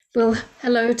Well,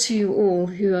 hello to you all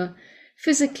who are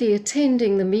physically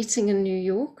attending the meeting in New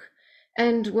York,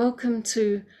 and welcome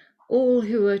to all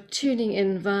who are tuning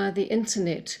in via the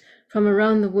internet from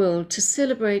around the world to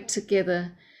celebrate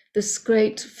together this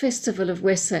great festival of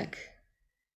Wesak.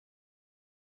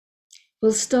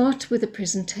 We'll start with a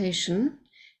presentation,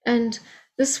 and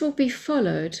this will be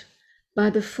followed by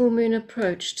the full moon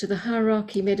approach to the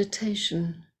hierarchy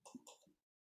meditation.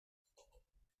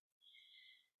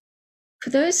 For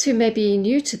those who may be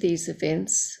new to these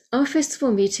events, our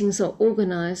festival meetings are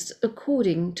organized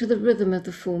according to the rhythm of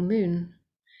the full moon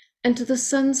and to the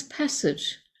sun's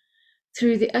passage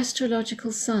through the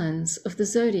astrological signs of the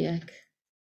zodiac.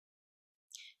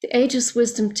 The Aegis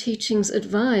Wisdom teachings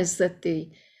advise that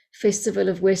the festival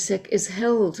of Wesak is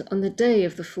held on the day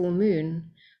of the full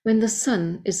moon when the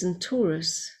sun is in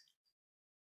Taurus.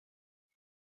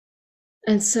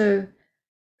 And so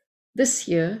this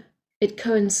year, it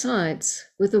coincides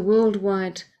with the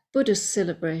worldwide Buddhist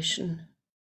celebration.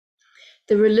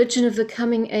 The religion of the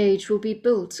coming age will be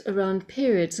built around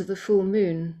periods of the full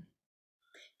moon.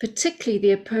 Particularly the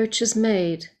approach is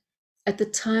made at the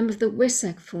time of the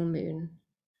Wesak full moon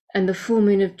and the full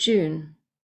moon of June,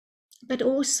 but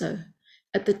also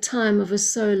at the time of a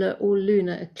solar or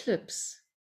lunar eclipse.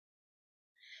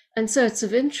 And so it's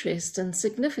of interest and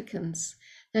significance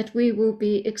that we will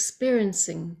be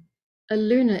experiencing a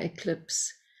lunar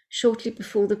eclipse shortly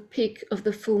before the peak of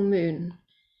the full moon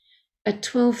at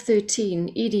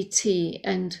 12:13 EDT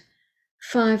and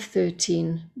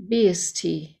 5:13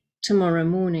 BST tomorrow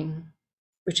morning,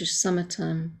 British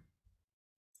summertime.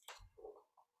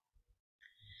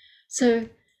 So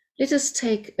let us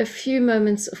take a few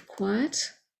moments of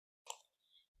quiet,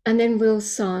 and then we'll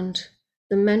sound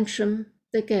the mantram,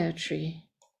 the Gayatri.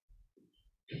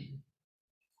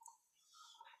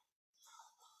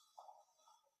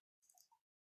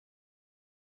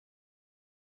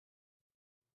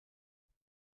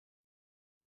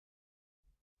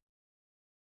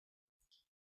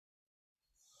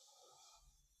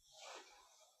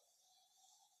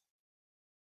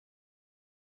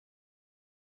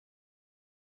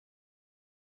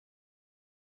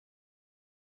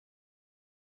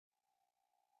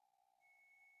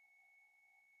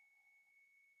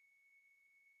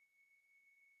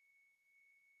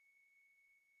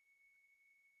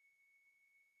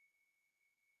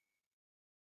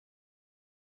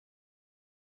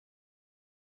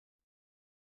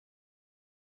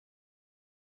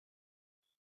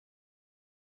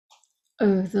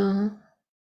 O thou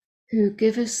who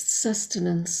givest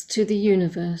sustenance to the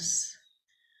universe,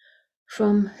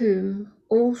 from whom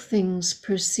all things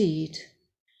proceed,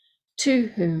 to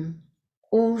whom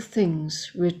all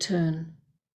things return.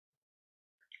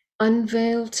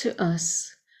 Unveil to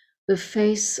us the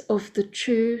face of the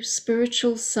true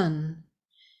spiritual sun,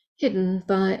 hidden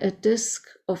by a disk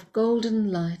of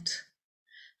golden light,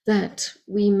 that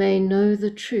we may know the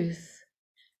truth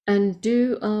and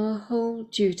do our whole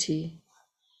duty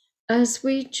as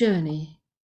we journey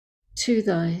to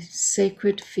thy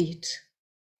sacred feet.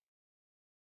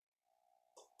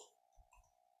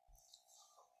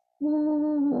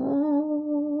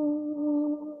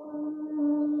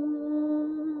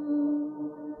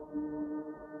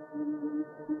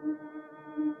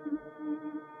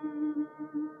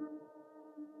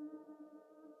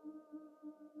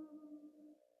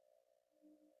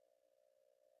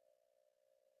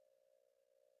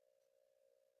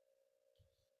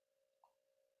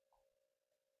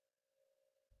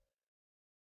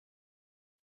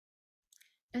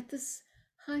 At this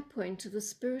high point of the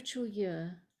spiritual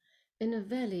year, in a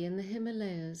valley in the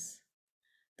Himalayas,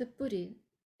 the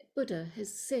Buddha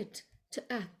is said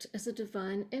to act as a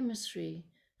divine emissary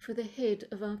for the head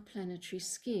of our planetary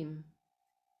scheme,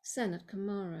 Sanat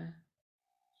Kumara,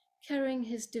 carrying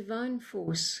his divine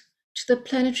force to the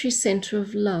planetary center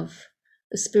of love,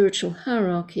 the spiritual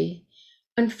hierarchy,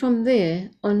 and from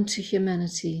there on to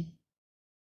humanity.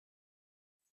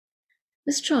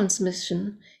 This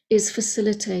transmission is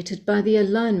facilitated by the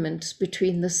alignment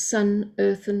between the sun,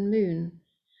 earth, and moon,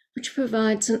 which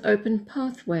provides an open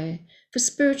pathway for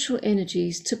spiritual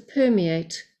energies to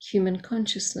permeate human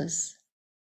consciousness.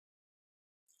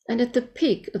 And at the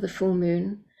peak of the full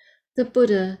moon, the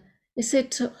Buddha is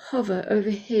said to hover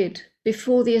overhead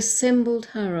before the assembled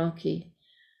hierarchy,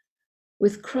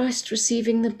 with Christ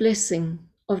receiving the blessing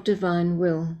of divine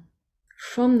will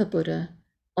from the Buddha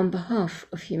on behalf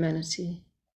of humanity.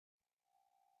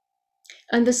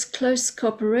 And this close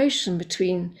cooperation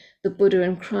between the Buddha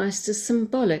and Christ is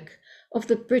symbolic of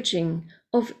the bridging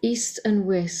of East and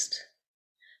West,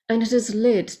 and it has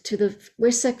led to the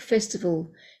Wesak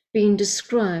festival being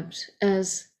described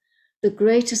as the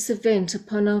greatest event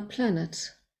upon our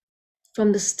planet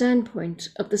from the standpoint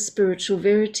of the spiritual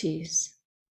verities,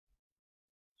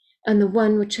 and the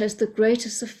one which has the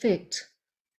greatest effect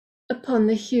upon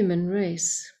the human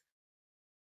race.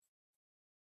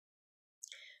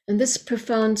 And this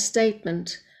profound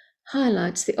statement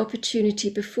highlights the opportunity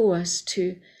before us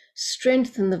to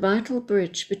strengthen the vital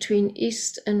bridge between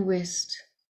East and West,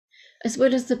 as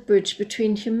well as the bridge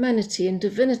between humanity and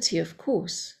divinity, of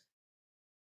course.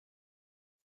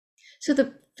 So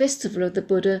the festival of the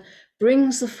Buddha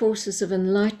brings the forces of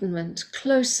enlightenment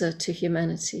closer to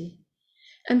humanity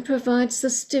and provides the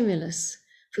stimulus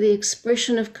for the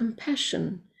expression of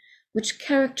compassion, which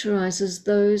characterizes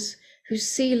those who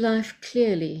see life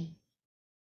clearly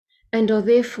and are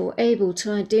therefore able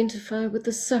to identify with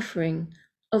the suffering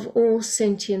of all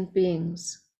sentient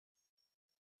beings.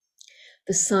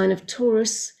 The sign of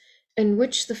Taurus, in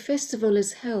which the festival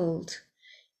is held,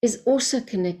 is also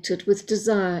connected with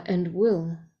desire and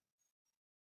will,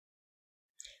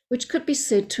 which could be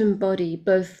said to embody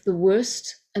both the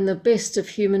worst and the best of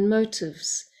human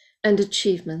motives and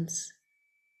achievements.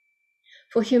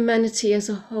 For humanity as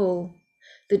a whole,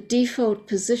 the default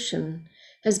position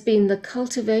has been the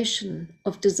cultivation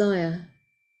of desire,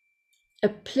 a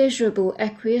pleasurable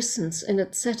acquiescence in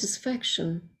its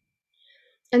satisfaction,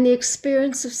 and the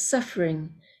experience of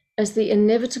suffering as the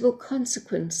inevitable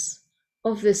consequence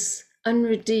of this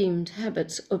unredeemed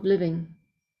habit of living.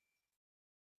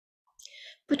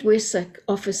 But Wesak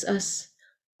offers us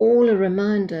all a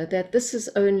reminder that this is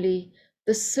only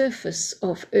the surface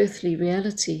of earthly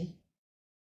reality.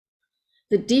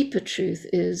 The deeper truth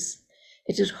is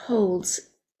it holds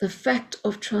the fact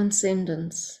of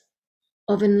transcendence,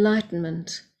 of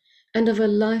enlightenment, and of a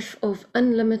life of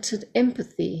unlimited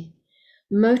empathy,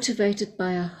 motivated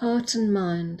by a heart and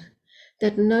mind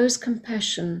that knows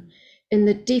compassion in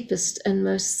the deepest and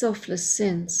most selfless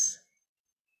sense.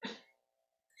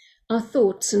 Our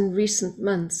thoughts in recent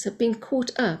months have been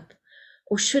caught up,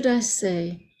 or should I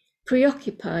say,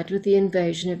 preoccupied with the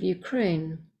invasion of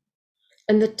Ukraine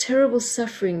and the terrible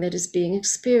suffering that is being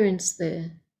experienced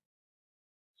there,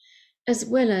 as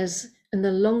well as in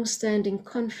the long-standing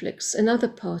conflicts in other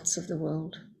parts of the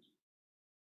world.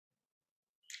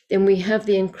 Then we have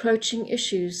the encroaching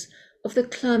issues of the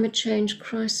climate change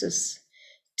crisis,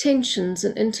 tensions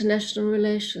in international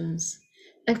relations,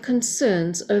 and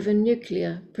concerns over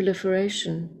nuclear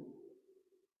proliferation.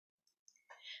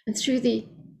 And through the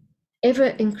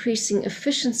ever-increasing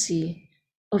efficiency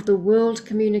of the world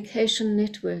communication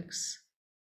networks,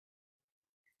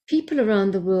 people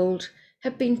around the world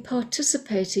have been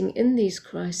participating in these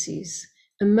crises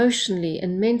emotionally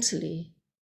and mentally,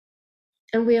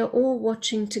 and we are all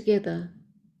watching together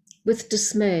with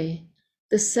dismay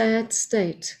the sad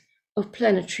state of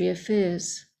planetary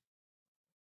affairs.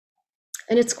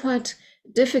 And it's quite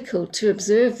difficult to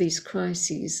observe these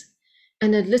crises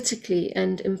analytically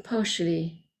and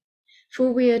impartially,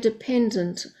 for we are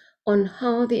dependent on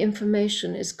how the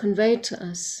information is conveyed to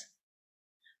us,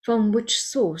 from which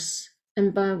source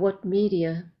and by what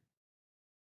media.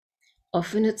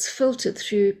 Often it's filtered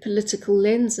through political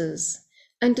lenses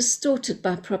and distorted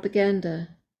by propaganda.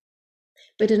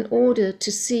 But in order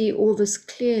to see all this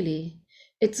clearly,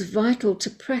 it's vital to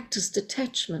practice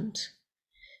detachment,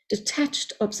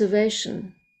 detached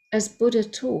observation, as Buddha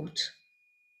taught.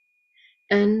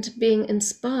 And being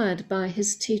inspired by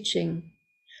his teaching,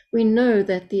 we know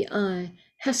that the eye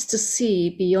has to see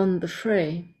beyond the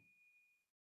fray.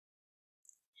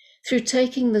 Through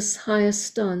taking this higher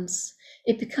stance,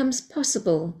 it becomes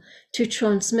possible to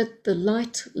transmit the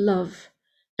light, love,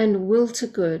 and will to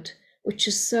good which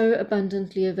is so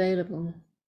abundantly available,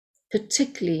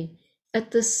 particularly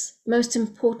at this most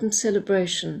important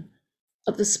celebration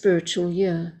of the spiritual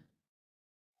year.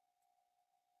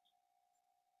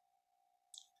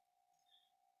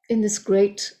 In this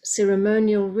great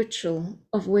ceremonial ritual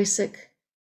of Wesak,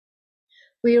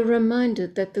 we are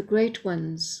reminded that the great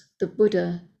ones, the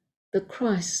Buddha, the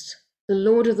Christ, the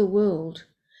Lord of the world,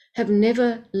 have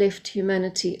never left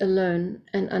humanity alone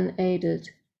and unaided.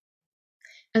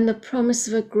 And the promise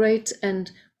of a great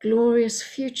and glorious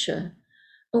future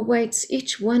awaits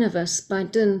each one of us by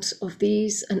dint of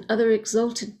these and other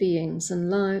exalted beings and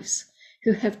lives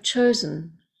who have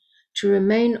chosen to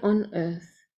remain on earth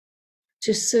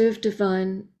to serve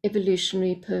divine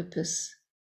evolutionary purpose.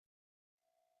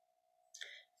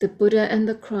 The Buddha and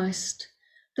the Christ,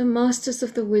 the masters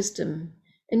of the wisdom,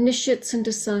 initiates and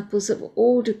disciples of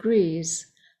all degrees,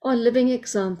 are living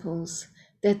examples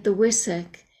that the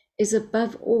Wesak is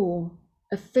above all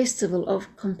a festival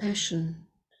of compassion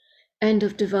and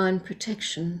of divine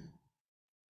protection.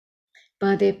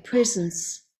 By their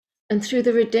presence and through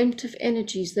the redemptive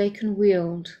energies they can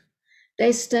wield,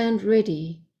 they stand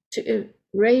ready to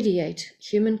irradiate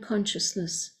human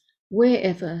consciousness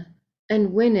wherever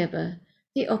and whenever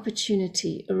the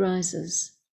opportunity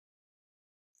arises.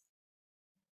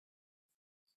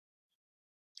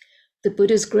 The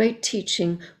Buddha's great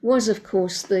teaching was, of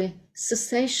course, the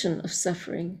cessation of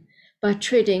suffering by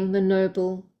treading the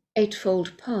noble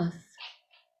Eightfold Path.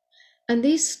 And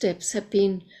these steps have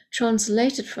been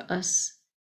translated for us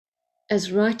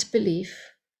as right belief,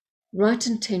 right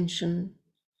intention,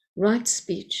 right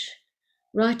speech,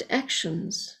 right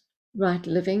actions, right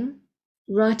living,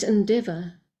 right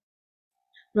endeavor,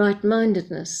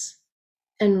 right-mindedness,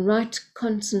 and right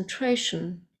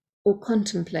concentration or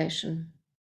contemplation.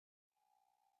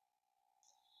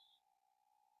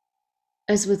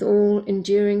 As with all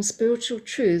enduring spiritual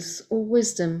truths or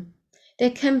wisdom, they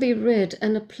can be read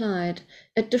and applied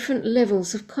at different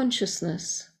levels of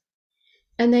consciousness,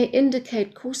 and they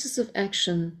indicate courses of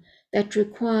action that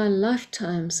require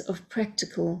lifetimes of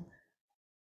practical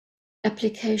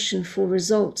application for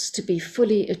results to be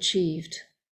fully achieved.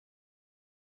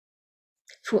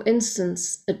 For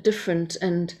instance, a different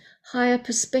and higher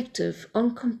perspective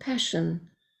on compassion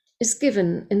is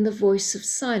given in the voice of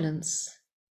silence,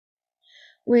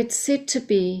 where it's said to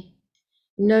be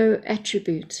no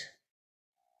attribute,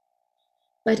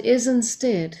 but is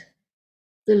instead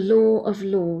the law of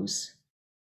laws,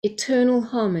 eternal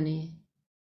harmony,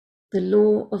 the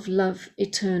law of love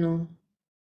eternal.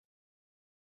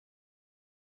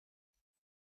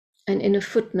 And in a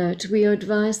footnote, we are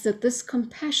advised that this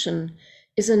compassion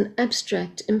is an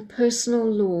abstract, impersonal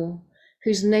law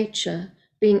whose nature,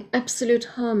 being absolute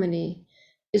harmony,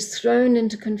 is thrown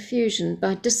into confusion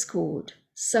by discord,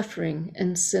 suffering,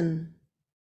 and sin.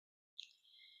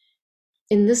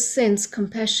 In this sense,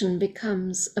 compassion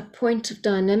becomes a point of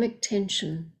dynamic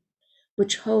tension,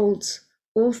 which holds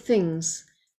all things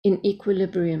in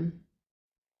equilibrium.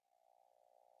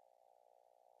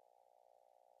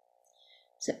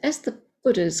 So as the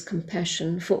Buddha's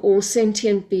compassion for all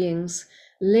sentient beings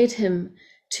led him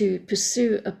to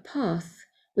pursue a path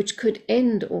which could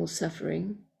end all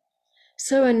suffering,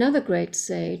 so another great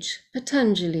sage,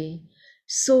 Patanjali,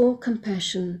 saw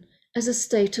compassion as a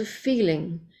state of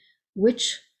feeling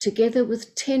which, together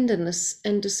with tenderness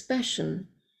and dispassion,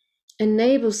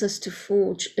 enables us to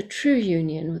forge a true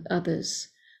union with others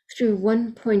through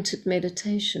one-pointed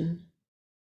meditation.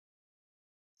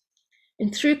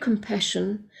 And through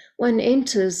compassion, one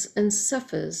enters and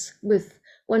suffers with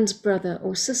one's brother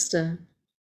or sister.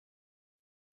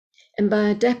 And by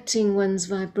adapting one's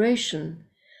vibration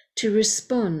to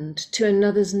respond to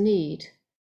another's need,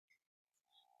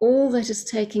 all that is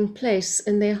taking place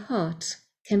in their heart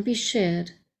can be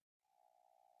shared.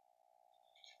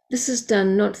 This is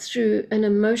done not through an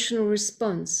emotional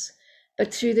response,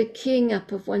 but through the keying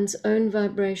up of one's own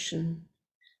vibration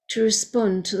to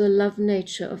respond to the love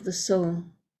nature of the soul.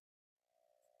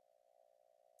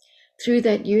 Through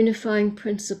that unifying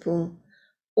principle,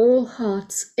 all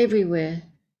hearts everywhere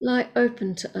lie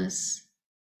open to us.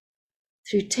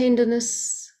 Through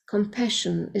tenderness,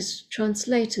 compassion is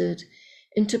translated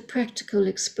into practical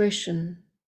expression,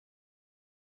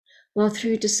 while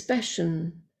through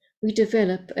dispassion, we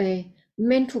develop a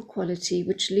mental quality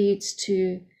which leads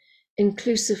to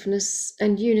inclusiveness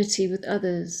and unity with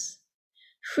others,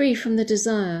 free from the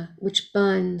desire which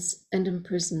binds and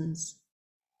imprisons.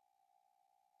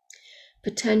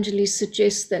 Patanjali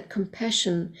suggests that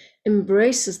compassion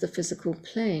embraces the physical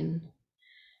plane,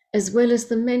 as well as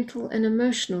the mental and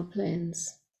emotional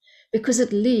planes, because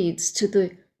it leads to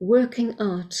the working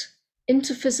out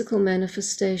into physical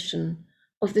manifestation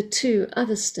of the two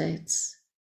other states.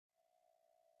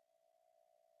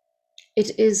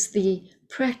 It is the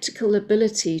practical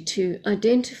ability to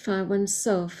identify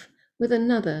oneself with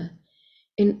another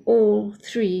in all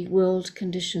three world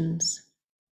conditions.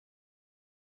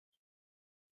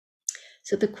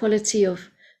 So the quality of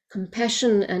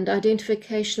compassion and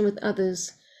identification with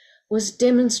others was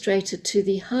demonstrated to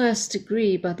the highest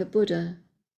degree by the Buddha.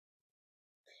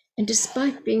 And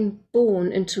despite being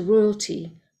born into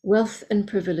royalty, wealth, and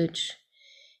privilege,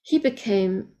 he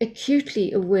became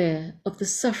acutely aware of the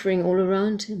suffering all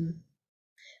around him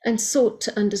and sought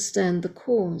to understand the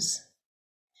cause.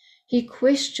 He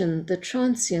questioned the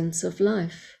transience of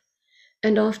life,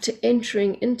 and after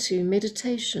entering into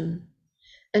meditation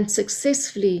and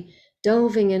successfully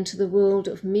delving into the world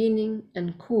of meaning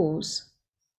and cause,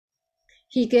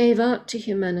 he gave out to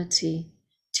humanity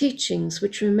teachings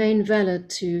which remain valid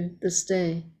to this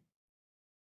day.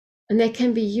 And they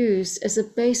can be used as a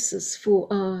basis for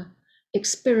our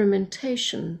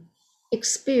experimentation,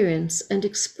 experience, and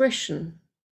expression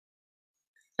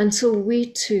until we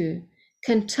too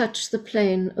can touch the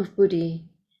plane of Buddhi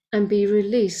and be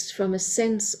released from a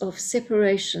sense of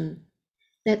separation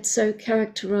that so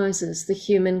characterizes the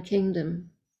human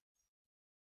kingdom.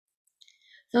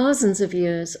 Thousands of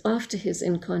years after his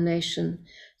incarnation,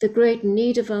 the great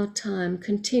need of our time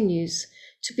continues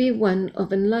to be one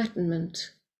of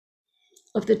enlightenment,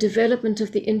 of the development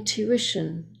of the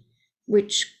intuition,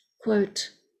 which, quote,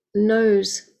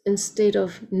 knows instead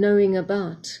of knowing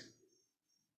about.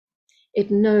 It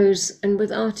knows, and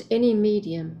without any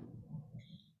medium,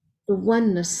 the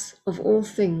oneness of all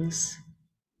things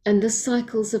and the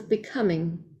cycles of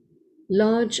becoming,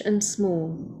 large and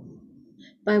small,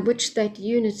 by which that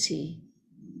unity,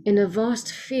 in a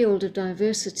vast field of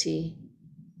diversity,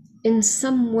 in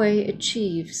some way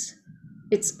achieves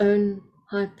its own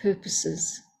high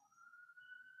purposes.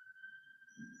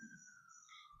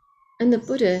 And the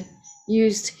Buddha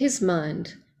used his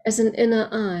mind as an inner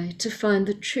eye to find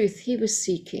the truth he was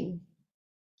seeking,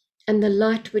 and the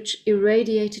light which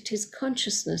irradiated his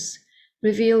consciousness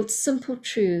revealed simple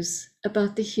truths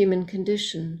about the human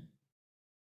condition.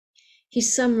 He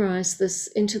summarized this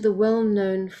into the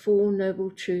well-known Four Noble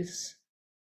Truths,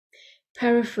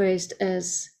 paraphrased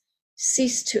as,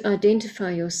 cease to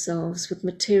identify yourselves with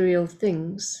material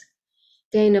things,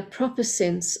 gain a proper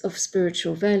sense of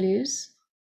spiritual values,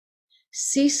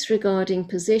 cease regarding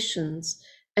possessions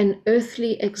and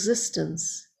earthly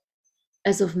existence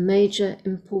as of major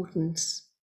importance.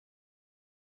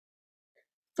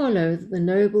 Follow the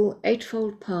noble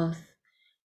eightfold path,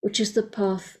 which is the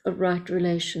path of right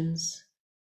relations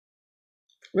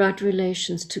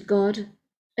to God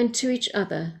and to each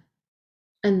other,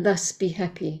 and thus be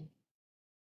happy.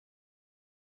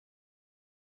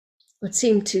 What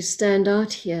seemed to stand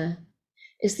out here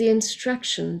is the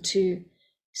instruction to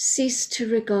cease to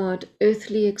regard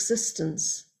earthly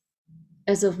existence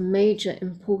as of major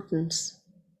importance.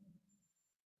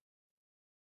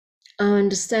 Our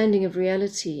understanding of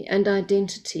reality and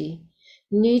identity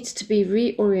needs to be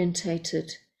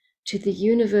reorientated to the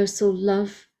universal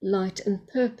love, light, and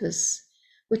purpose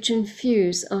which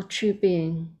infuse our true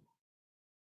being.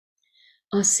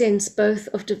 Our sense both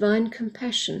of divine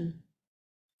compassion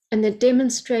and the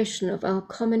demonstration of our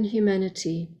common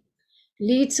humanity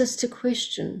leads us to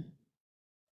question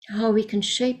how we can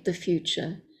shape the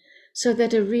future so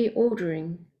that a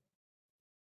reordering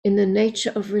in the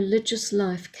nature of religious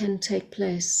life can take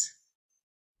place,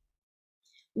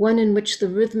 one in which the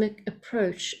rhythmic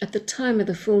approach at the time of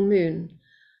the full moon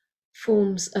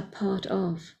forms a part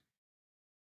of.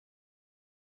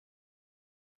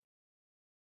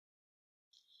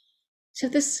 So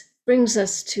this brings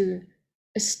us to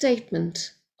a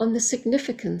statement on the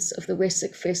significance of the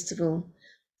Wesak festival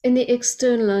in the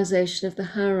externalization of the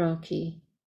hierarchy,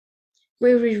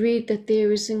 where we read that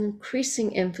there is an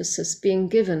increasing emphasis being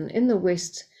given in the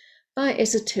West by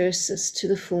esotericists to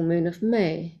the full moon of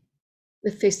May,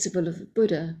 the festival of the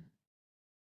Buddha.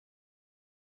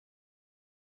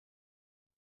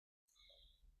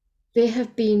 There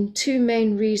have been two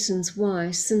main reasons why,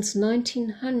 since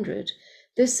 1900,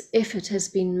 this effort has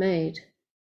been made.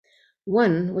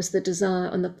 One was the desire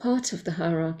on the part of the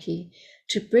hierarchy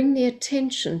to bring the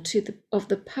attention of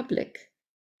the public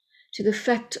to the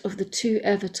fact of the two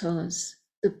avatars,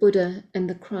 the Buddha and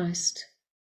the Christ,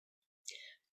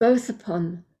 both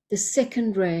upon the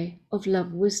second ray of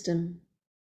love wisdom,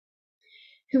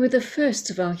 who were the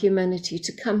first of our humanity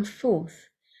to come forth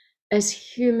as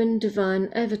human divine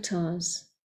avatars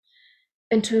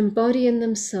and to embody in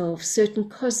themselves certain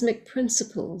cosmic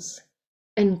principles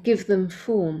and give them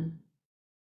form.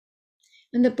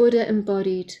 And the Buddha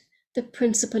embodied the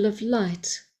principle of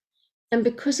light, and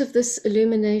because of this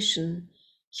illumination,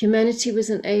 humanity was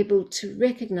enabled to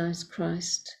recognize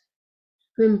Christ,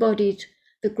 who embodied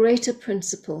the greater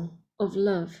principle of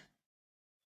love.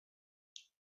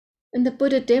 And the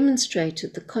Buddha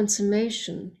demonstrated the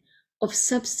consummation of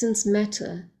substance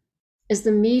matter as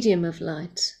the medium of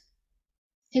light,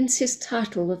 hence his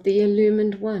title of the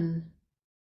Illumined One.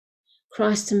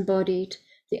 Christ embodied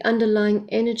the underlying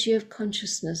energy of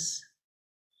consciousness,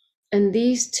 and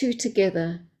these two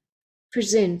together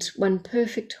present one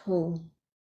perfect whole.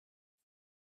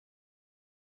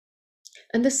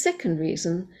 And the second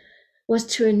reason was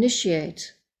to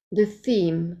initiate the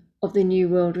theme of the New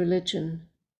World Religion.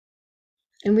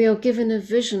 And we are given a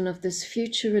vision of this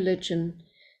future religion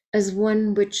as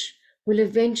one which will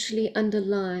eventually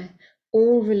underlie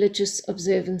all religious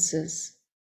observances,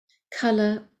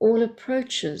 color all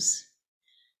approaches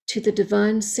to the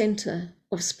divine center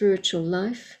of spiritual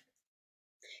life,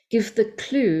 give the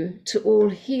clue to all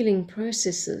healing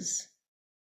processes,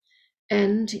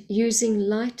 and, using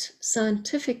light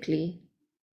scientifically,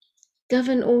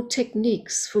 govern all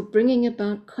techniques for bringing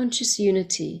about conscious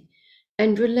unity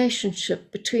and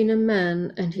relationship between a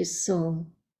man and his soul,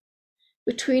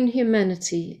 between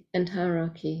humanity and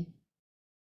hierarchy.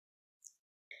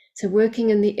 So, working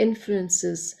in the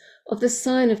influences of the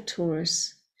sign of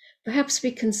Taurus, perhaps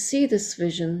we can see this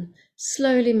vision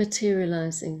slowly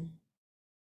materializing.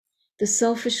 The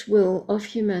selfish will of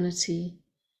humanity,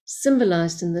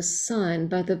 symbolized in this sign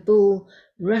by the bull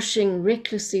rushing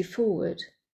recklessly forward,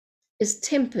 is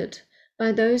tempered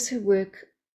by those who work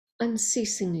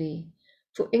unceasingly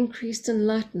for increased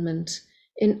enlightenment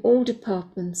in all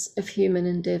departments of human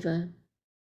endeavor.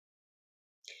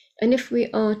 And if we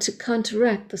are to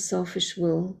counteract the selfish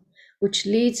will, which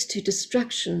leads to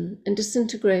destruction and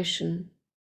disintegration,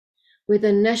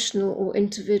 whether national or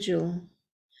individual,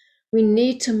 we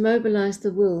need to mobilize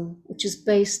the will which is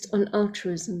based on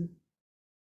altruism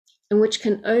and which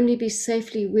can only be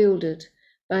safely wielded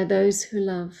by those who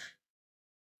love.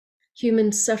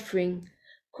 Human suffering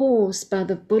caused by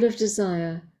the bull of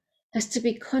desire has to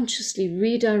be consciously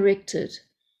redirected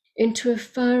into a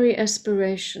fiery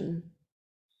aspiration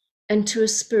and to a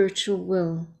spiritual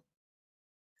will,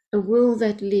 a will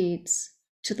that leads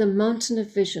to the mountain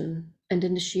of vision and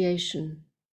initiation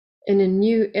in a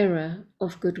new era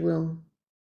of goodwill.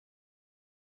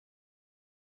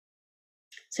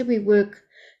 So we work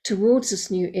towards this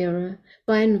new era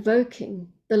by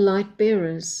invoking the light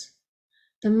bearers,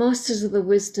 the masters of the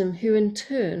wisdom, who in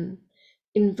turn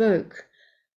invoke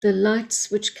the lights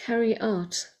which carry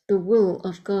out the will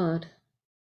of God.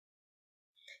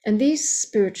 And these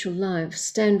spiritual lives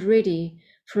stand ready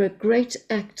for a great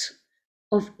act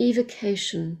of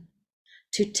evocation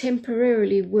to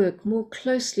temporarily work more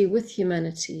closely with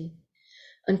humanity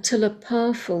until a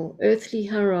powerful earthly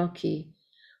hierarchy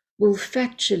will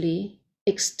factually,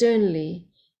 externally,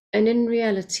 and in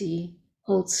reality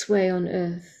hold sway on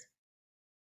earth.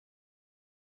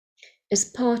 As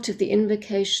part of the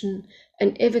invocation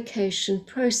and evocation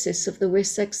process of the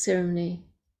Wesak ceremony,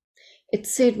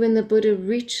 it's said when the Buddha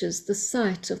reaches the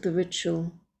site of the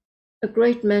ritual, a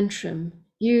great mantram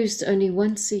used only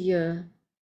once a year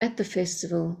at the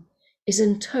festival is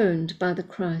intoned by the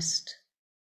Christ.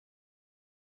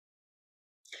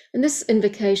 And this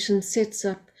invocation sets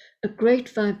up a great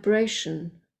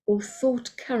vibration or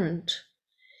thought current,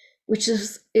 which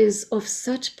is of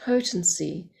such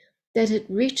potency that it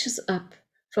reaches up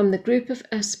from the group of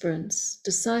aspirants,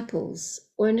 disciples,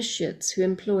 or initiates who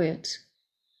employ it,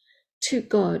 to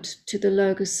God, to the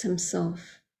Logos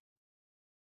himself.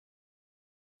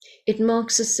 It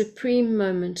marks a supreme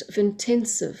moment of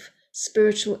intensive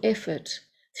spiritual effort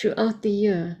throughout the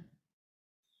year,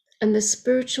 and the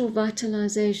spiritual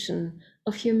vitalization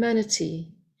of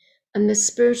humanity and the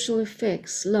spiritual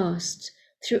effects last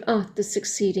throughout the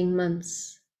succeeding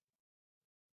months.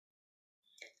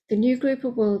 The new group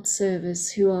of world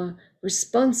servers who are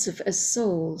responsive as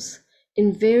souls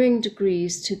in varying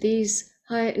degrees to these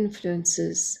higher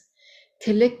influences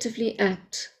collectively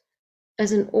act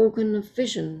as an organ of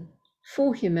vision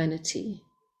for humanity,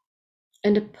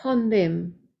 and upon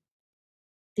them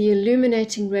the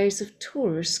illuminating rays of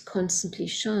Taurus constantly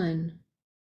shine.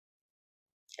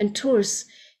 And Taurus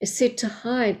is said to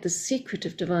hide the secret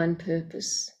of divine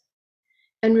purpose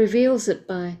and reveals it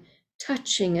by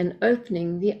touching and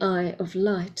opening the eye of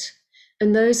light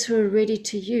and those who are ready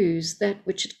to use that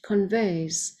which it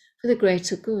conveys for the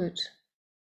greater good.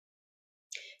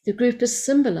 The group is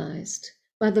symbolized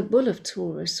by the bull of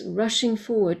Taurus rushing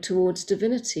forward towards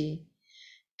divinity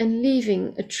and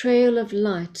leaving a trail of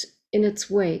light in its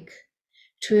wake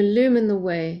to illumine the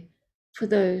way for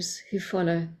those who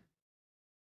follow.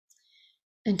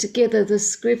 And together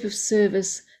this group of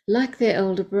servers, like their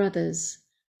elder brothers,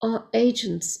 are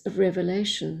agents of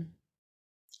revelation,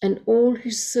 and all who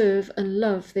serve and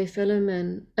love their fellow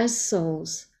men as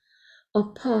souls are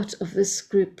part of this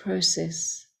group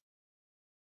process.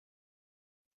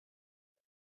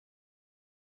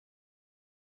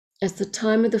 As the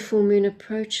time of the full moon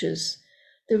approaches,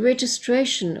 the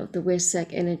registration of the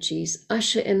Wesak energies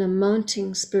usher in a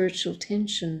mounting spiritual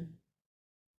tension.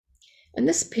 And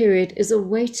this period is a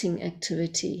waiting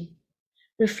activity,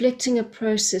 reflecting a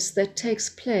process that takes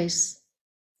place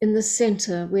in the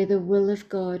center where the will of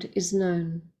God is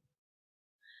known.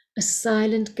 A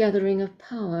silent gathering of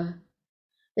power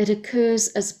that occurs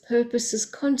as purpose is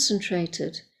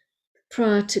concentrated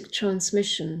prior to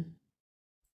transmission.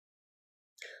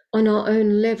 On our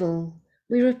own level,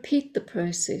 we repeat the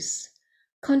process,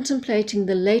 contemplating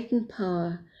the latent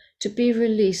power to be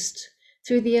released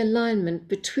through the alignment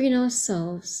between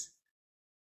ourselves,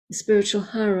 the spiritual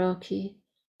hierarchy,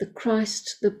 the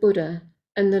Christ, the Buddha,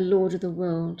 and the Lord of the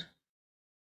world.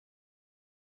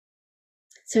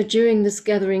 So during this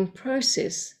gathering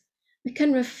process, we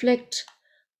can reflect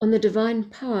on the divine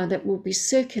power that will be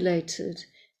circulated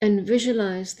and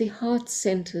visualize the heart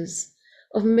centers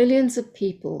of millions of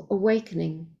people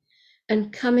awakening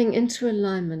and coming into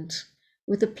alignment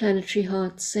with the planetary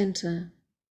heart center,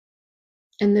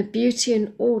 and the beauty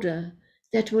and order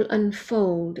that will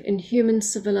unfold in human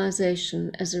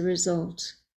civilization as a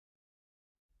result.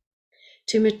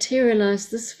 To materialize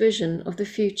this vision of the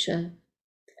future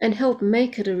and help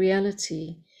make it a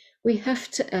reality, we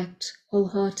have to act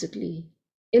wholeheartedly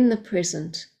in the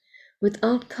present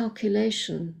without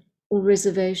calculation or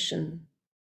reservation,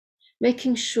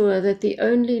 making sure that the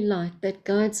only light that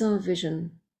guides our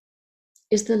vision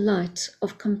is the light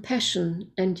of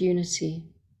compassion and unity.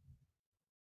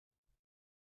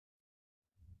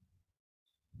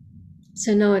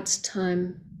 So now it's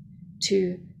time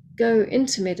to go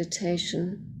into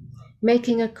meditation,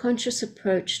 making a conscious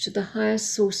approach to the higher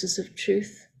sources of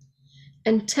truth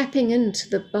and tapping into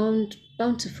the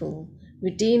bountiful,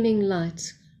 redeeming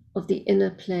light of the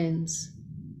inner planes.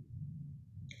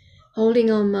 Holding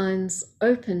our minds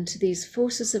open to these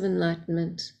forces of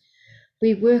enlightenment,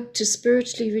 we work to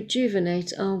spiritually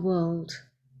rejuvenate our world.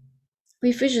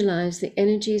 We visualize the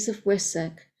energies of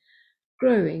Wesak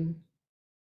growing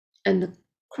and the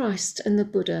Christ and the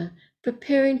Buddha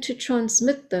preparing to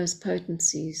transmit those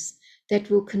potencies that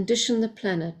will condition the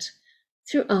planet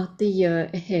throughout the year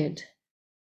ahead.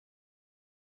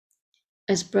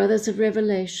 As brothers of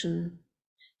revelation,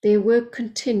 their work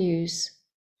continues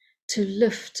to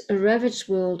lift a ravaged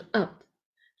world up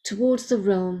towards the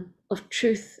realm of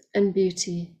truth and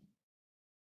beauty.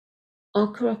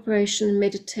 Our cooperation and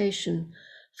meditation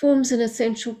forms an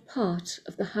essential part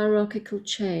of the hierarchical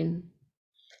chain,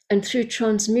 and through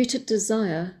transmuted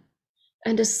desire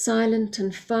and a silent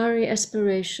and fiery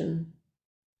aspiration,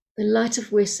 the light of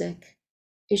Wesak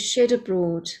is shed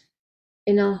abroad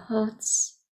in our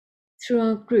hearts, through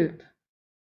our group,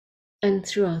 and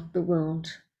throughout the world.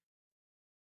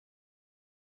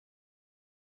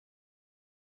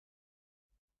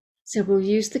 So we'll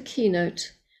use the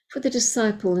keynote for the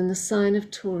disciple in the sign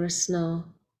of Taurus now.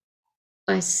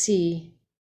 I see,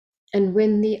 and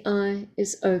when the eye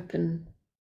is open,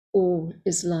 all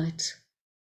is light.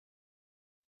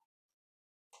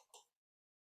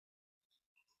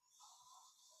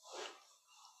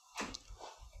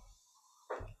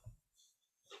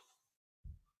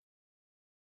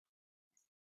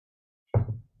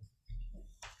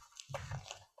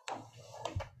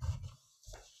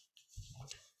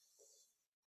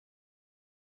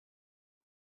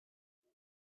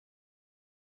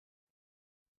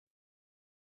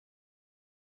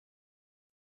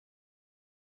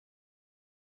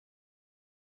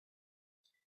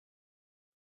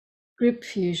 Group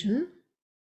fusion.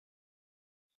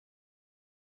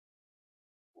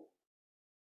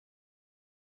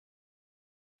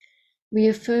 We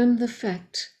affirm the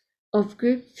fact of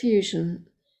group fusion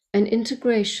and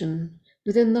integration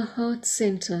within the heart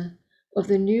center of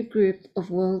the new group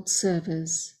of world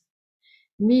servers,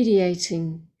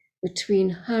 mediating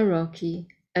between hierarchy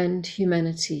and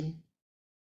humanity.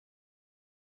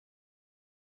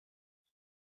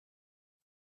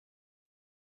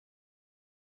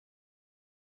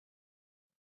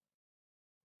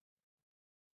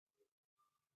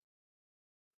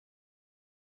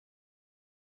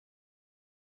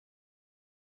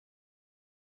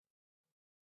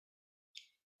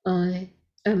 I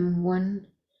am one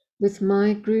with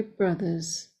my group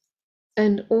brothers,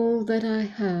 and all that I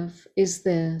have is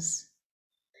theirs.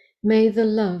 May the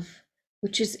love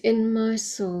which is in my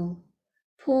soul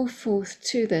pour forth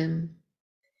to them.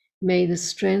 May the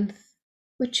strength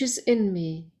which is in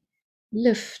me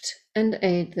lift and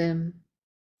aid them.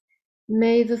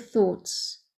 May the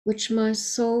thoughts which my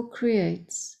soul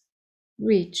creates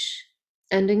reach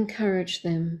and encourage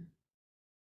them.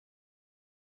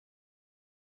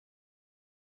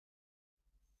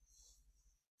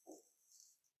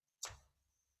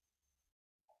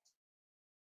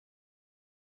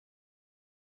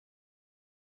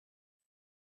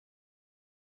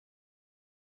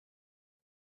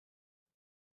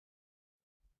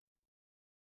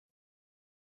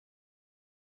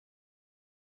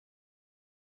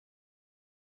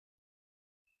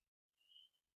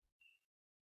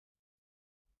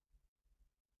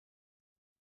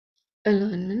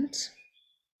 Alignment.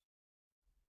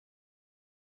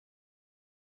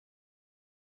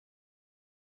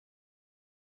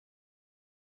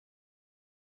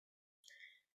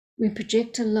 We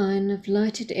project a line of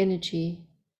lighted energy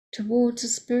towards a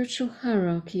spiritual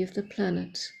hierarchy of the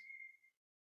planet.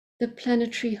 the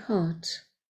planetary heart,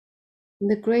 in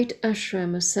the great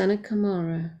ashram of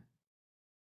Sanakamara,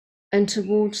 and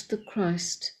towards the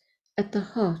Christ at the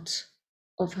heart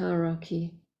of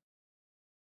hierarchy.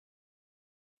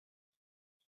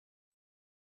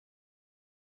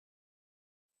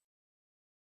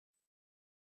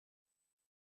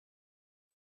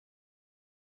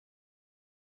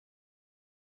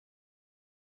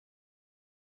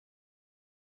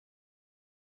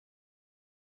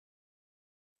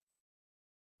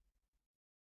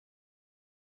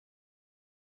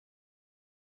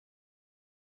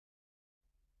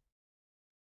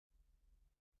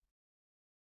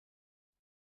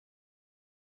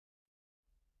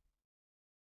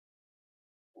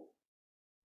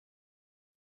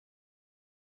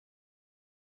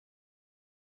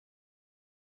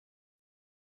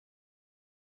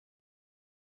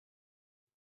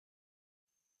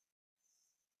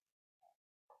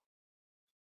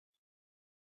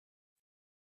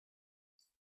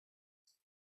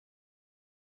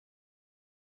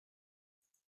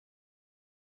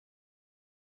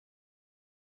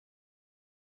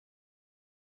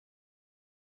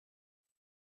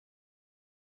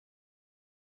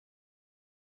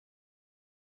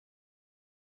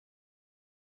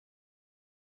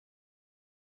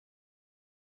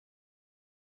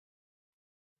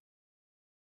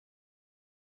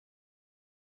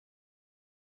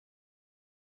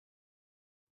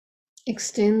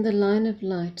 Extend the line of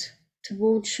light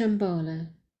toward Shambhala,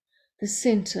 the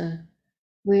center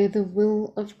where the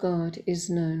will of God is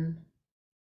known.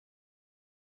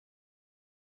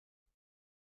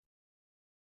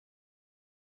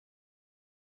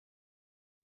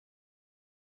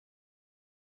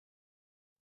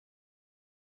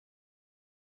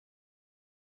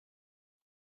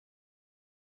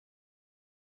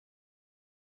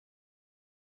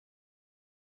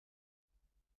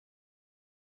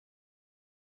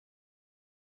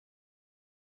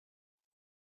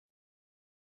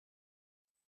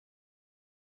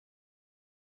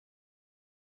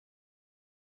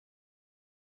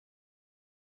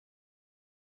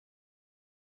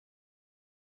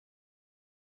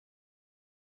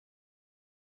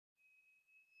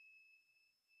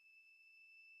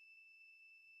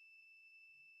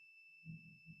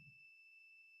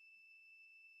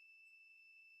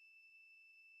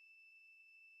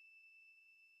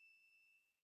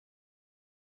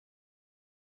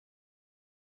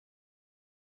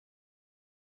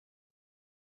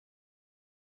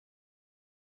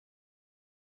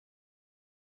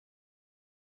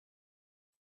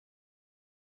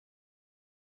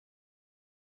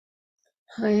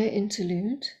 Higher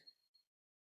interlude.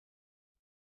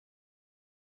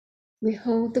 We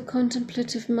hold the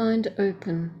contemplative mind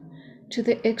open to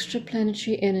the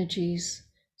extraplanetary energies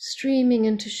streaming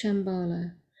into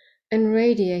Shambhala and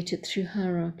radiated through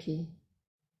hierarchy.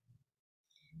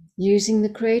 Using the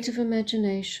creative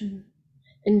imagination,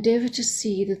 endeavor to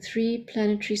see the three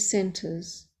planetary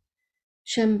centers,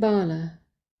 Shambhala,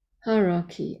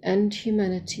 hierarchy, and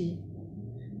humanity,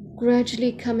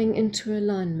 gradually coming into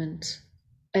alignment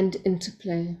and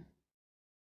interplay.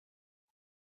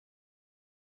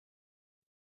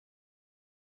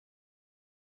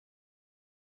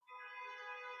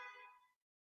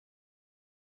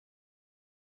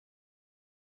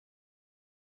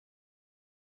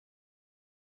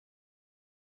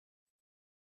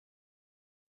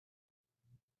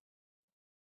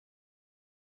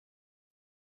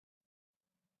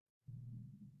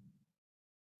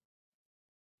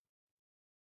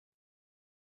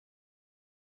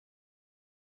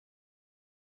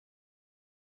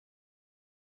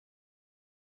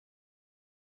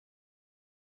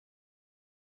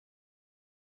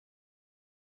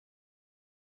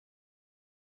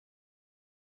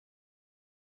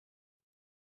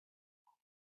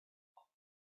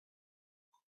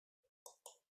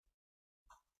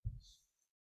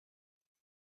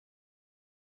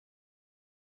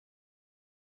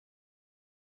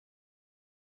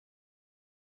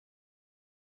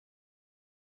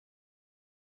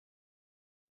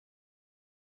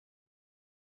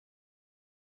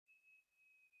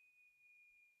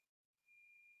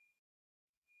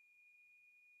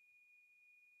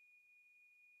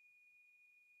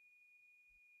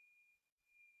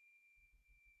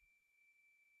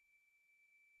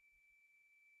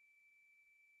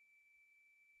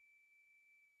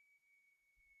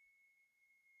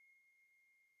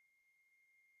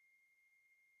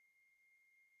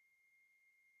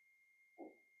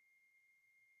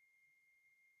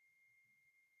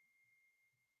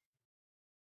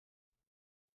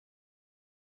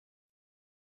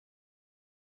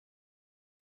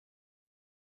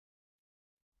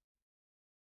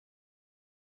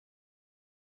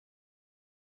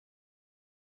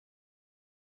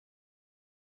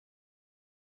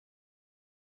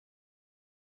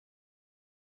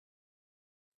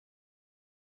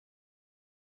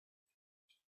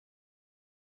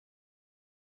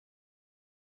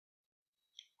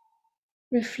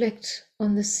 Reflect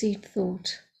on the seed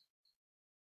thought.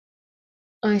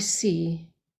 I see,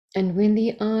 and when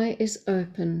the eye is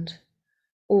opened,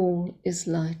 all is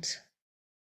light.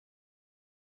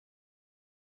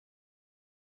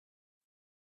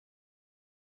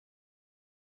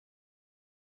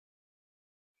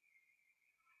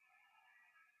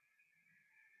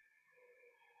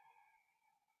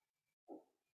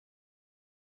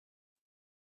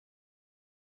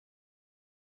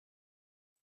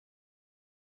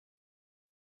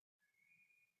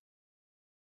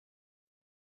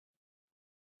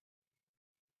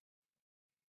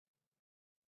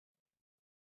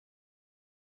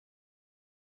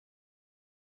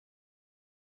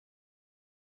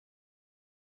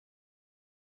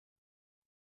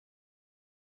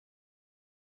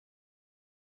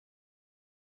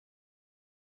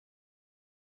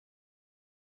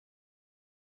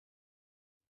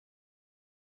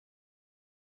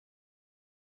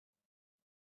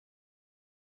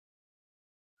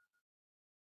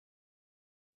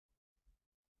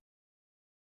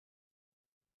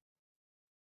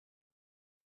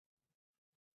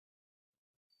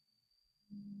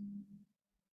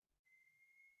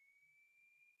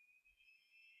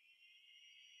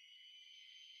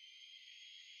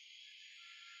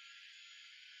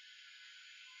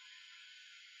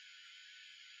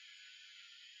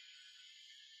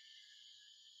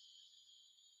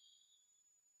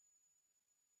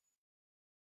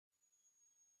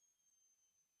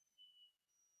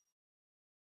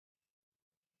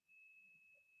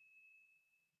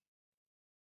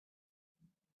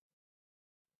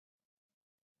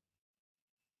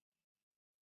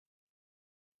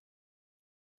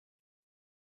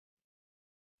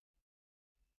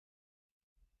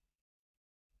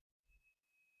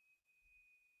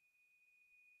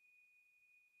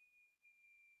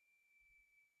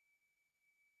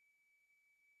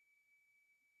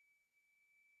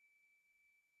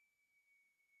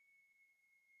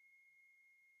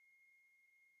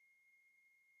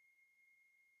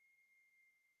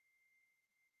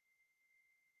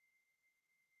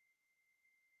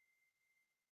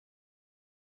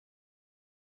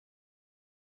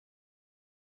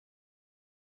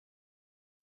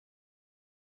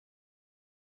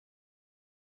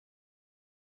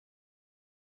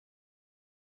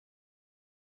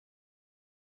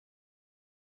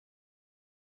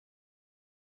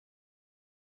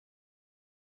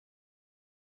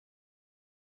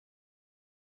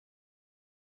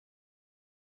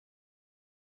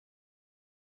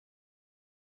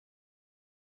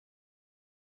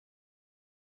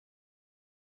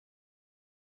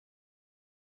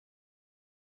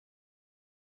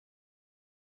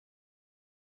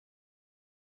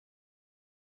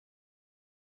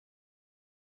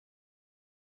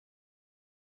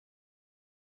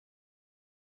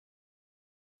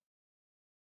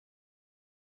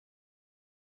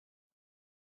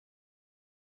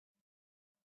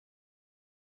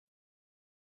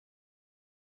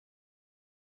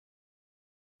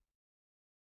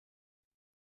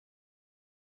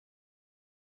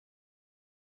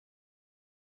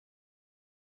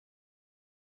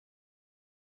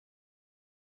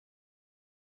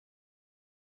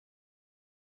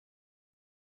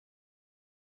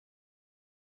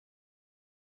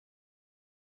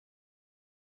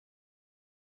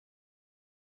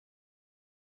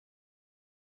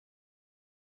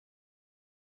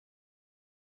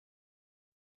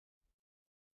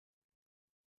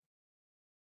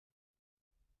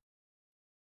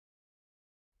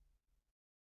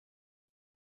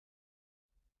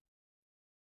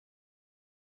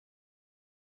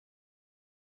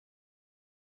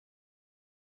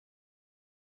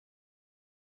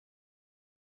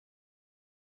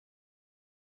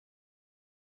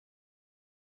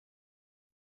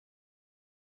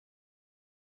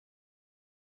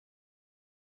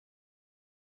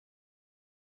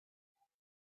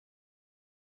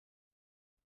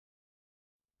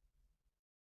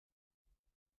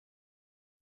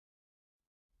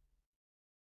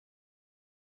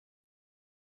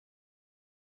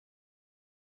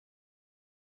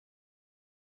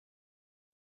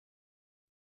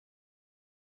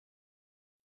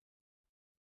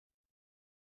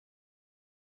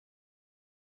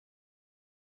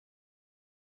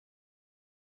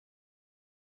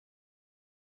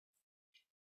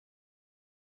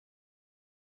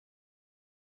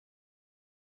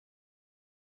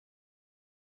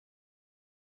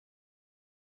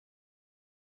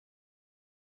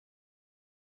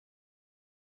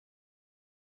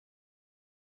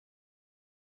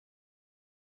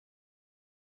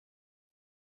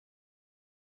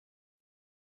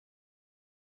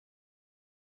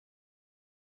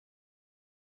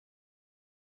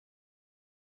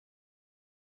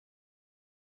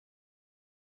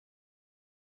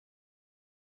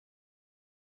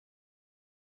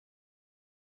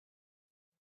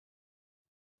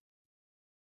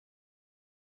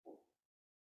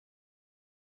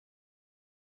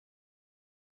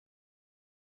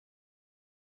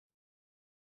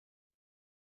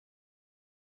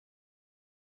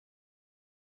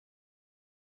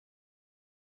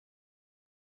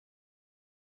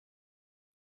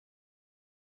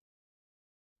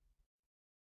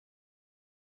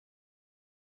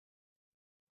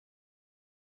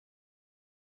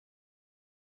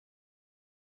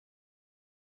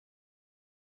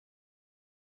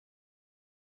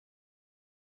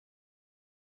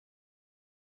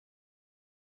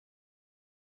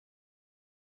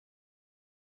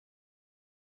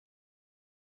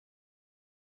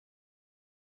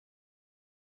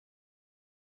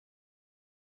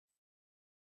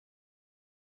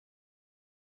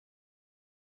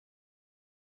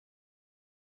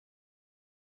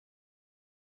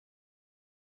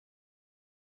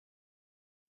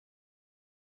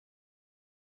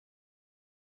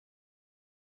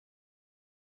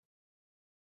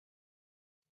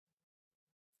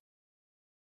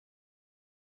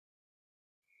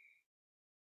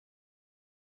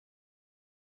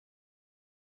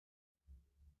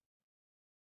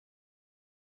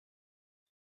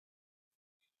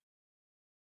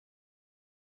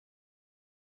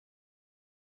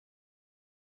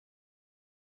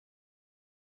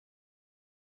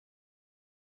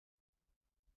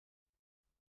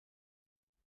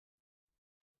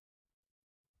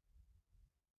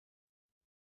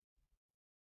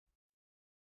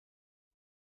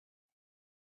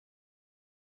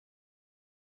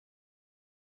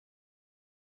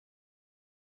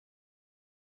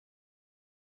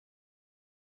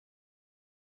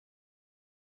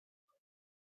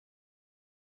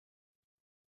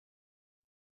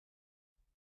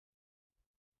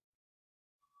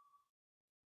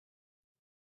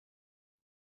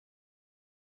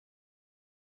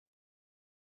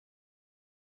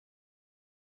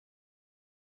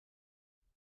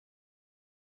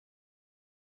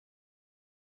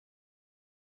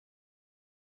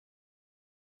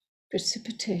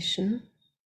 precipitation,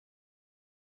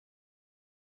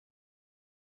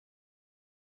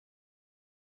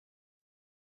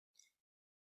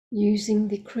 using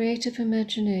the creative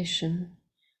imagination,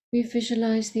 we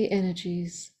visualize the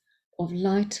energies of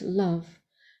light, love,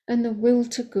 and the will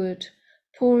to good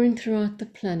pouring throughout the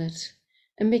planet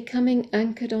and becoming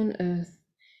anchored on Earth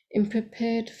in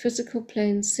prepared physical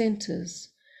plane centers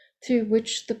through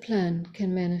which the plan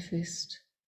can manifest.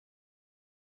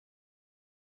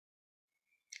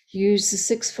 Use the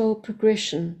sixfold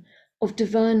progression of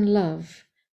divine love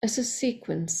as a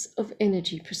sequence of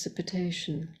energy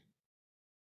precipitation.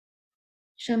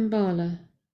 Shambhala,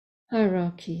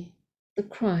 hierarchy, the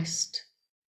Christ,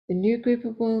 the new group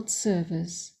of world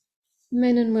servers,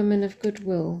 men and women of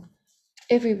goodwill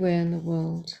everywhere in the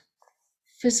world,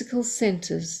 physical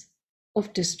centers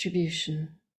of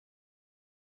distribution.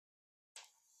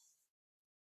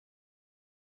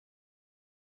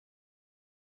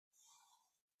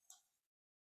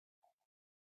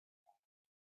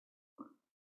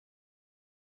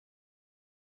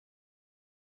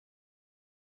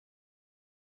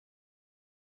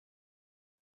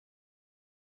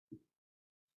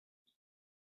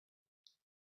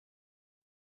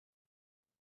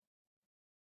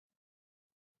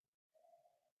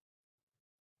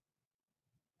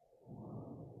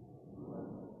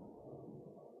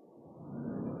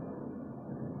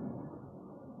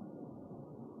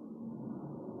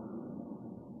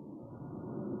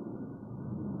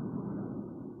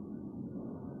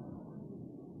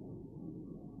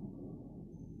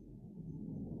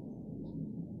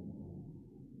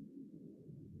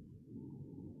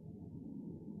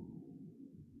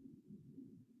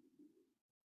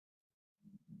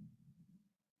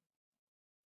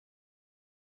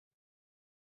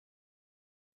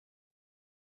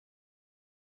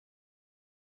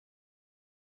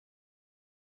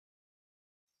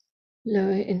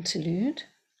 Lower interlude.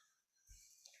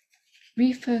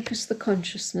 Refocus the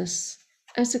consciousness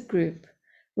as a group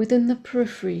within the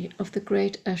periphery of the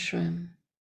great ashram.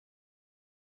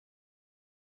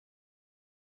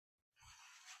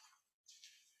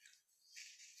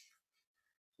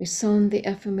 We sound the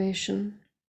affirmation.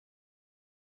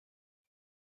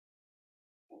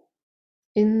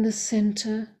 In the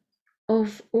center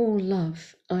of all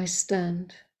love I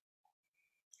stand.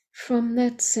 From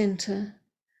that center,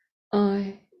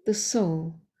 I, the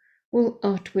soul, will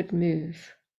outward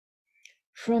move.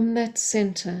 From that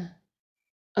center,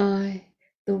 I,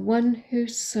 the one who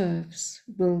serves,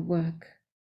 will work.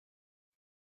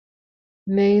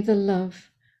 May the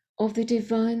love of the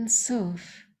divine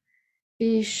self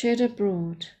be shed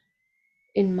abroad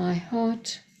in my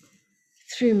heart,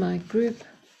 through my group,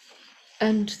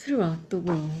 and throughout the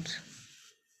world.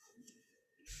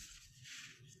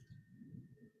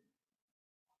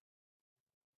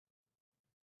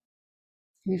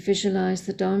 We visualize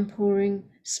the downpouring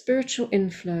spiritual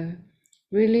inflow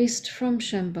released from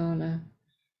Shambhala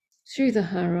through the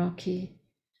hierarchy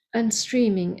and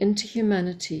streaming into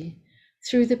humanity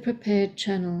through the prepared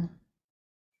channel.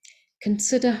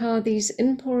 Consider how these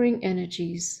inpouring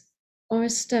energies are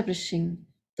establishing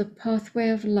the pathway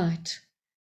of light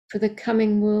for the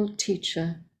coming world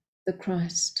teacher, the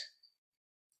Christ.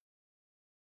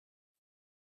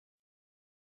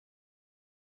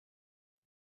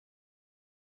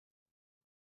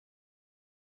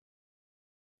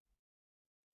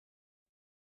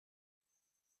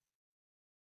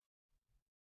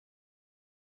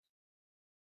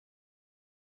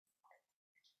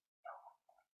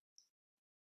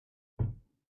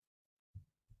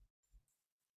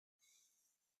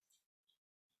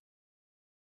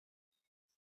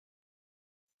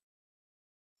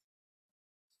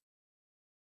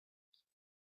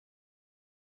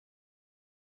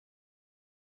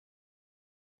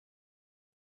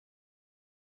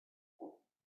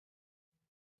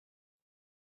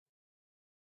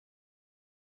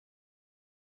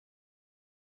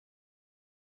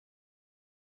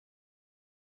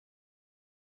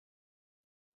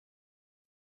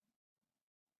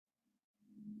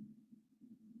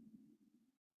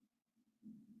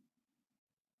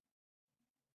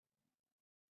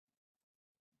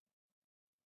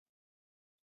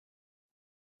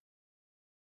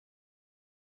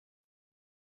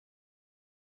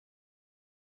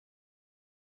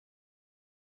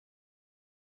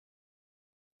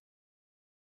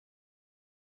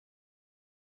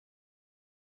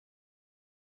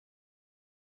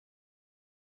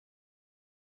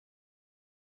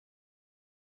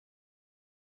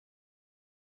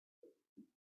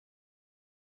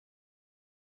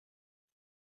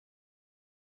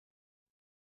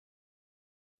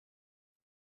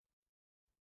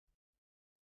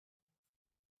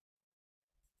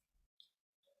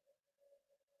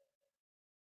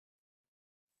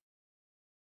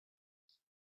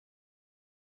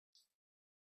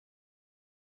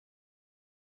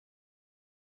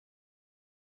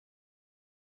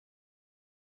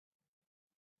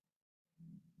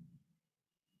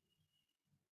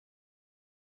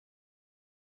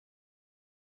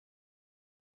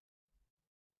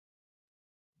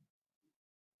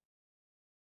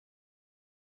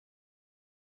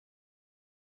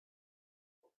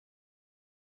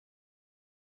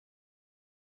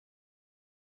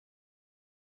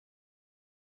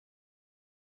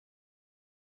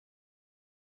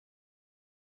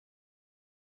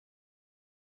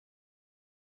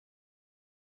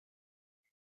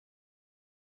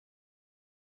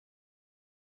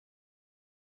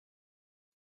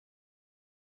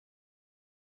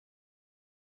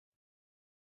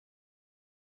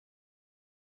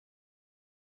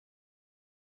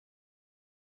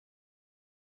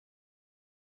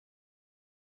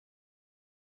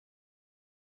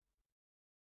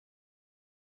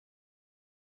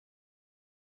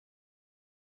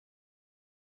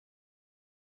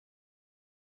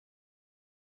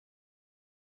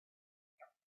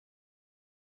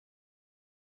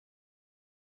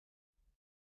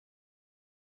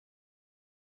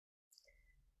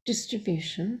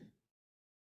 distribution.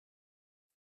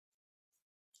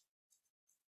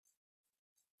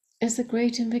 As the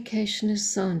great invocation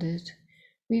is sounded,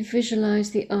 we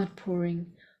visualize the outpouring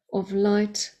of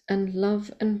light and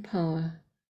love and power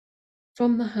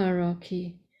from the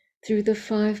hierarchy through the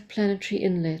 5 planetary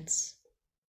inlets: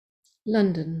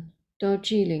 London,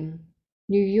 Darjeeling,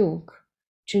 New York,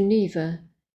 Geneva,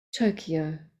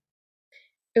 Tokyo,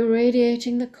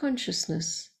 irradiating the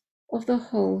consciousness of the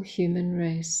whole human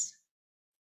race.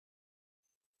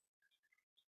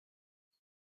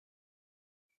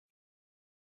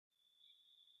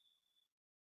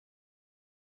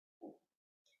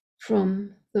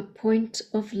 From the point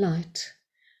of light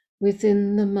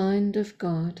within the mind of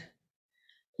God,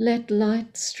 let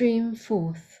light stream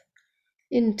forth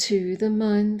into the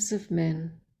minds of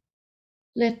men.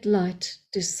 Let light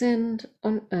descend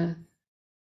on earth.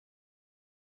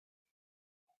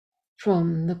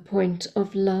 From the point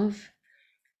of love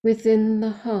within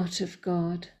the heart of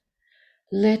God,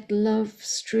 let love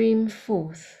stream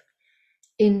forth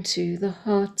into the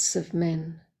hearts of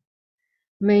men.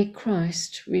 May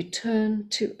Christ return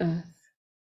to earth.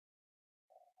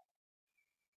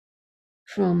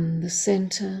 From the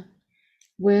center,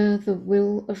 where the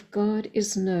will of God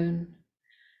is known,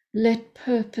 let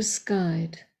purpose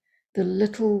guide the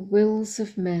little wills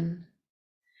of men,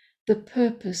 the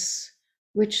purpose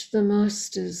which the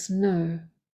masters know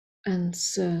and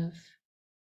serve.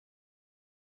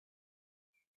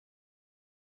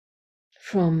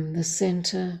 From the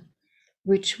center,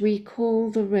 which we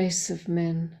call the race of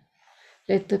men,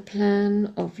 let the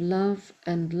plan of love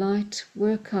and light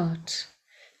work out,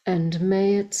 and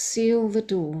may it seal the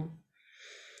door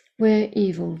where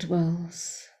evil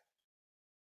dwells.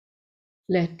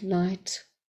 Let light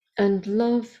and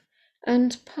love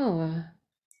and power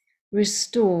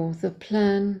restore the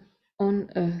plan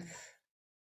on earth.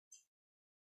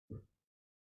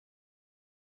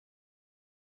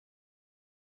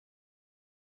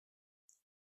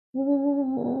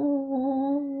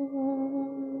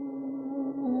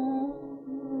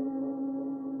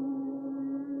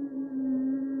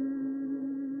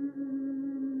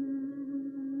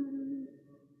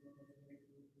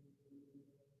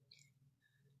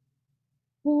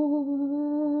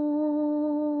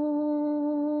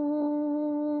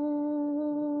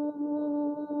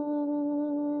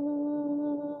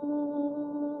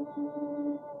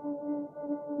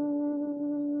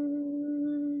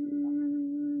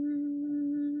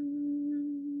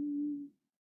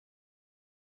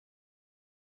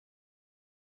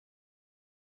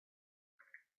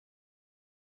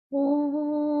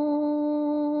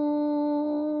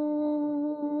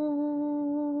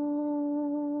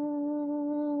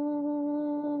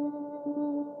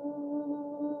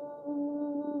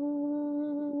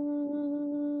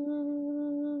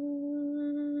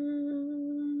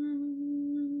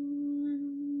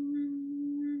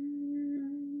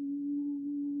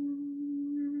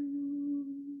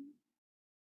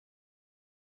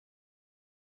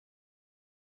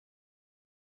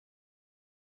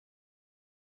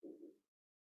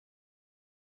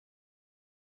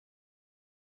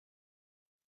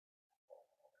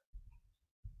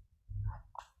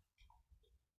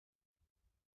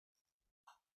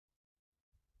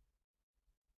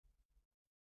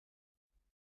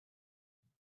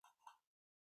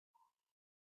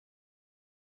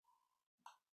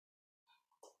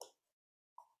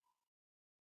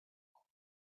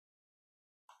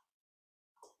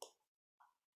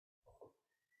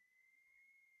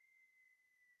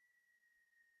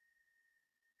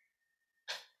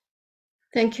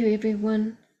 Thank you,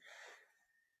 everyone.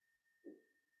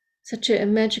 Such a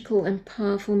magical and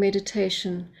powerful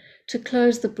meditation to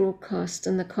close the broadcast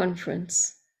and the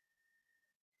conference.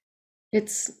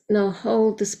 Let's now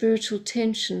hold the spiritual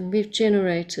tension we've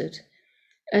generated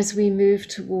as we move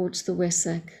towards the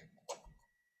Wesak.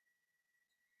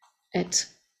 At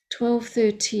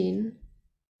 12:13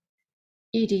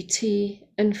 EDT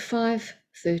and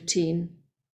 5:13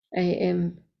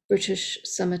 AM British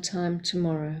summertime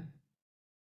tomorrow.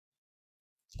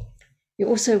 You're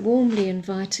also warmly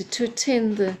invited to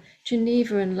attend the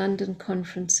Geneva and London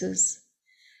conferences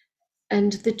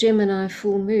and the Gemini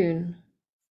full moon,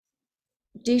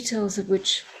 details of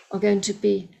which are going to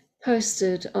be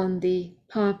posted on the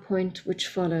PowerPoint which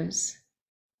follows.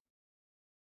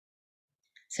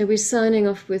 So we're signing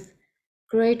off with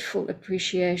grateful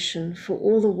appreciation for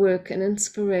all the work and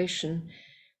inspiration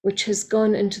which has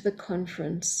gone into the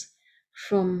conference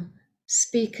from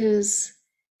speakers,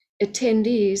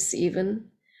 attendees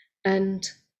even, and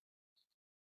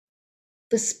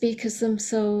the speakers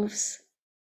themselves.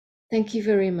 Thank you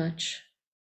very much.